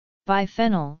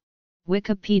Biphenyl,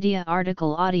 Wikipedia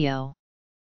article audio.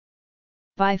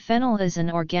 Biphenyl is an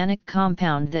organic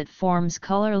compound that forms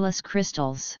colorless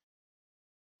crystals.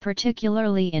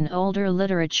 Particularly in older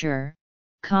literature,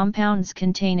 compounds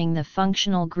containing the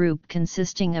functional group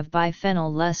consisting of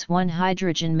biphenyl less one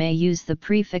hydrogen may use the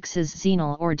prefixes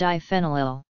xenyl or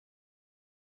diphenylyl.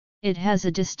 It has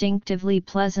a distinctively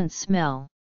pleasant smell.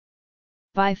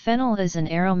 Biphenyl is an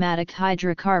aromatic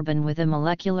hydrocarbon with a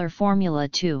molecular formula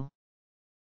 2.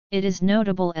 It is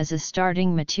notable as a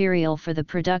starting material for the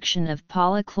production of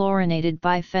polychlorinated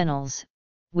biphenyls,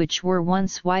 which were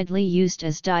once widely used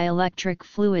as dielectric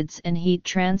fluids and heat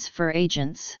transfer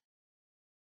agents.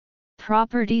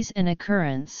 Properties and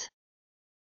occurrence.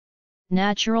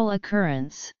 Natural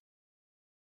occurrence.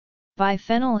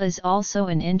 Biphenyl is also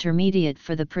an intermediate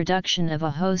for the production of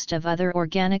a host of other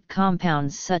organic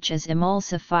compounds such as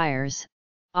emulsifiers,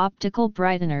 optical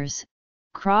brighteners,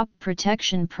 crop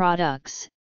protection products,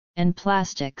 and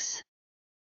plastics.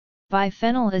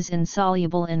 Biphenyl is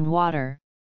insoluble in water,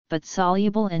 but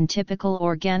soluble in typical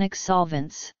organic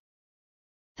solvents.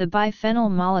 The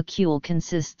biphenyl molecule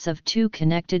consists of two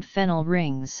connected phenyl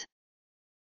rings.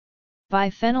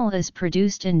 Biphenyl is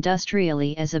produced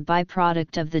industrially as a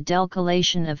byproduct of the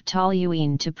delcylation of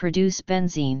toluene to produce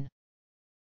benzene.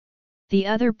 The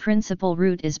other principal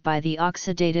route is by the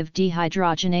oxidative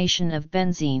dehydrogenation of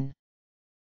benzene.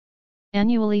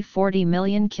 Annually 40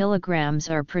 million kilograms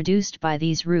are produced by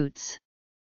these routes.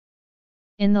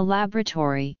 In the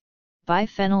laboratory,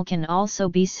 biphenyl can also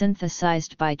be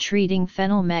synthesized by treating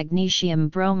phenyl magnesium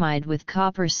bromide with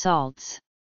copper salts.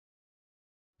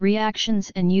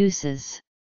 Reactions and uses.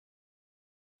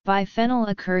 Biphenyl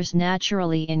occurs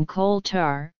naturally in coal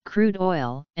tar, crude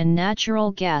oil, and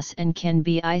natural gas and can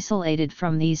be isolated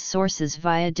from these sources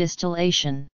via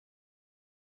distillation.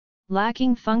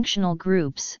 Lacking functional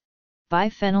groups,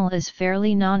 biphenyl is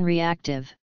fairly non-reactive,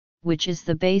 which is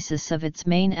the basis of its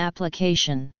main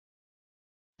application.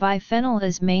 Biphenyl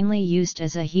is mainly used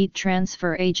as a heat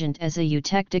transfer agent as a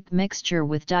eutectic mixture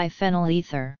with diphenyl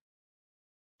ether.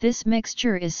 This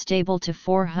mixture is stable to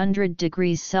 400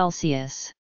 degrees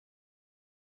Celsius.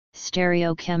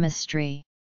 Stereochemistry.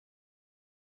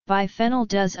 Biphenyl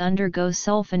does undergo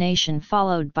sulfonation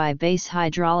followed by base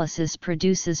hydrolysis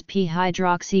produces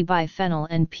p-hydroxybiphenyl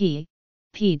and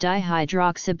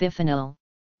p-dihydroxybiphenyl,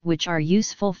 which are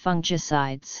useful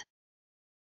fungicides.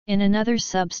 In another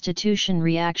substitution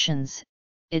reactions,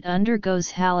 it undergoes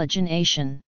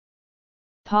halogenation.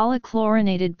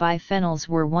 Polychlorinated biphenyls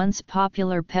were once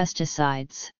popular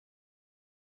pesticides.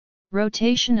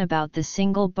 Rotation about the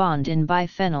single bond in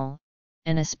biphenyl,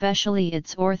 and especially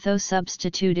its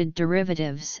ortho-substituted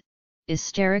derivatives, is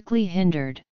sterically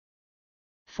hindered.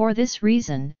 For this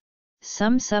reason,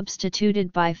 some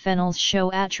substituted biphenyls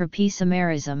show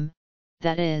atropisomerism,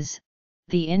 that is,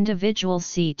 the individual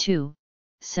C2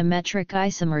 symmetric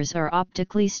isomers are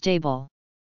optically stable.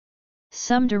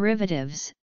 Some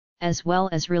derivatives, as well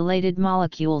as related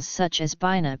molecules such as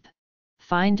BINAP,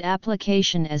 find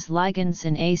application as ligands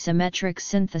in asymmetric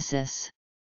synthesis.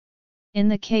 In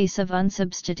the case of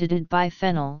unsubstituted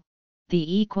biphenyl,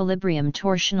 the equilibrium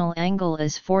torsional angle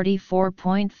is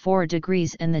 44.4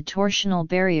 degrees and the torsional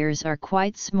barriers are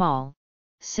quite small,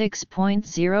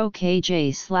 6.0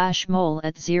 kJ/mol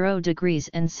at 0 degrees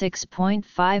and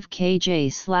 6.5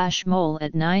 kJ/mol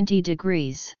at 90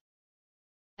 degrees.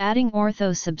 Adding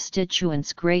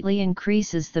orthosubstituents greatly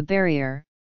increases the barrier.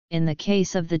 In the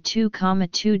case of the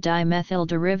 2,2-dimethyl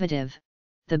derivative,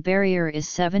 the barrier is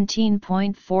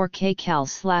 17.4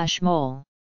 kcal/mol.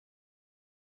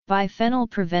 Biphenyl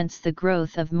prevents the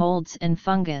growth of molds and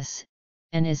fungus,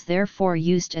 and is therefore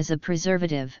used as a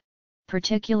preservative,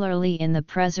 particularly in the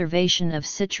preservation of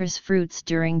citrus fruits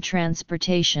during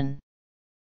transportation.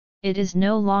 It is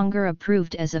no longer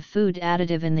approved as a food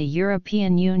additive in the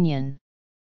European Union.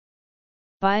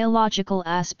 Biological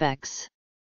aspects.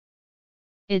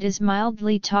 It is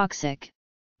mildly toxic,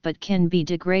 but can be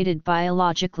degraded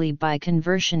biologically by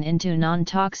conversion into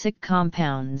non-toxic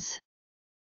compounds.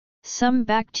 Some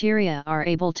bacteria are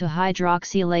able to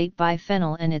hydroxylate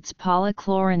biphenyl and its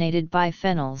polychlorinated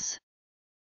biphenyls.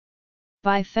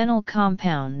 Biphenyl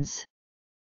compounds.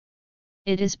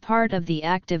 It is part of the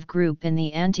active group in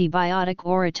the antibiotic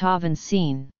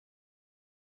orotavancine.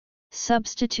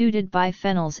 Substituted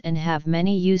biphenyls and have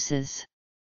many uses.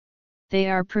 They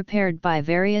are prepared by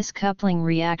various coupling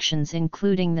reactions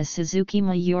including the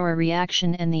Suzuki-Miura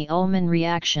reaction and the Ullmann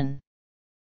reaction.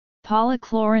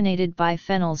 Polychlorinated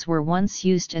biphenyls were once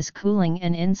used as cooling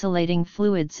and insulating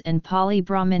fluids and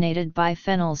polybrominated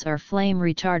biphenyls are flame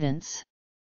retardants.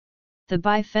 The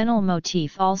biphenyl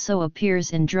motif also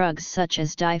appears in drugs such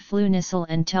as diflunisal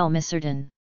and telmisartan.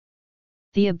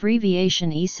 The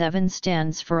abbreviation E7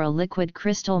 stands for a liquid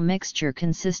crystal mixture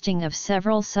consisting of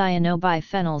several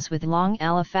cyanobiphenyls with long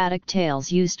aliphatic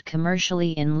tails used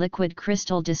commercially in liquid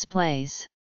crystal displays.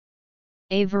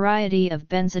 A variety of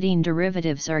benzidine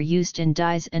derivatives are used in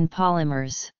dyes and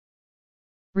polymers.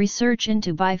 Research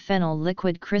into biphenyl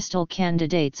liquid crystal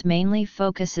candidates mainly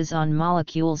focuses on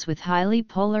molecules with highly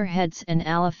polar heads and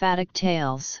aliphatic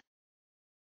tails.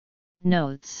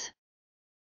 Notes.